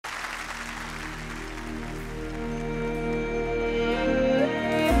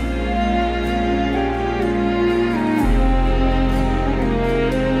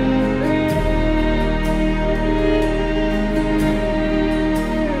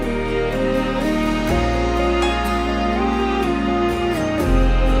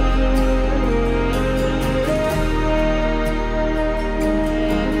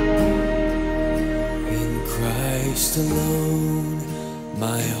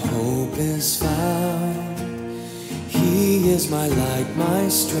hope is found. He is my light, my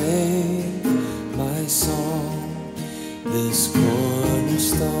strength, my song. This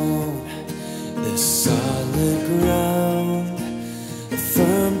cornerstone, this solid ground,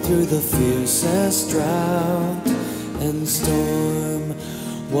 firm through the fiercest drought and storm.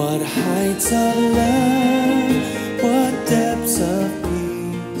 What heights of love, what depths of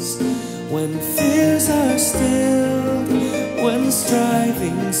peace, when fears are stilled, when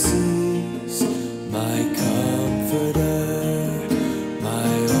striving cease. My comforter,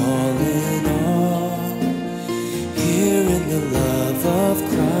 my all in all, here in the love of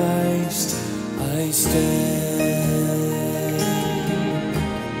Christ I stand.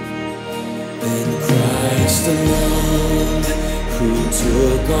 In Christ alone, who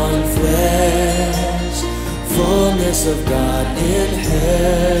took on flesh, fullness of God in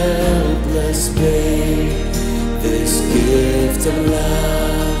helpless babe. This gift of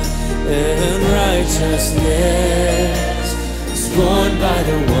love and righteousness, scorned by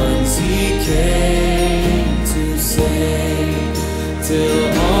the ones he came to save, till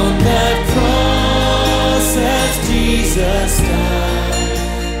on that cross as Jesus died,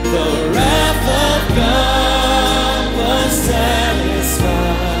 the wrath of God was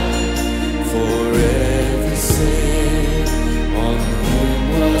satisfied. For every sin on whom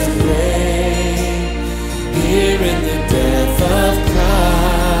was laid, here in the death of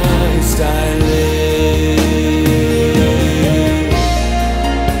Christ I live.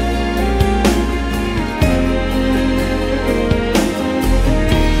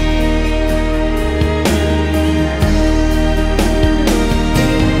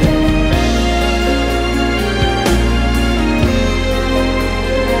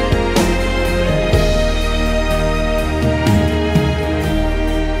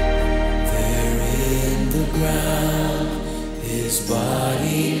 His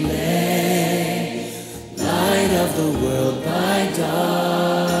body lay, light of the world by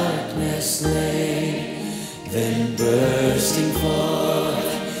darkness slain, then bursting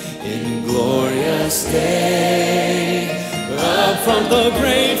forth in glorious day, up from the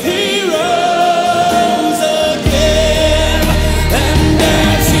grave he rose again, and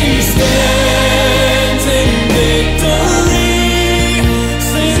as he stands in victory,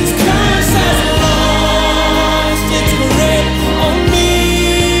 since Christ has lost its grip on me,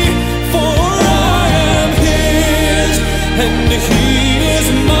 for I am his, and he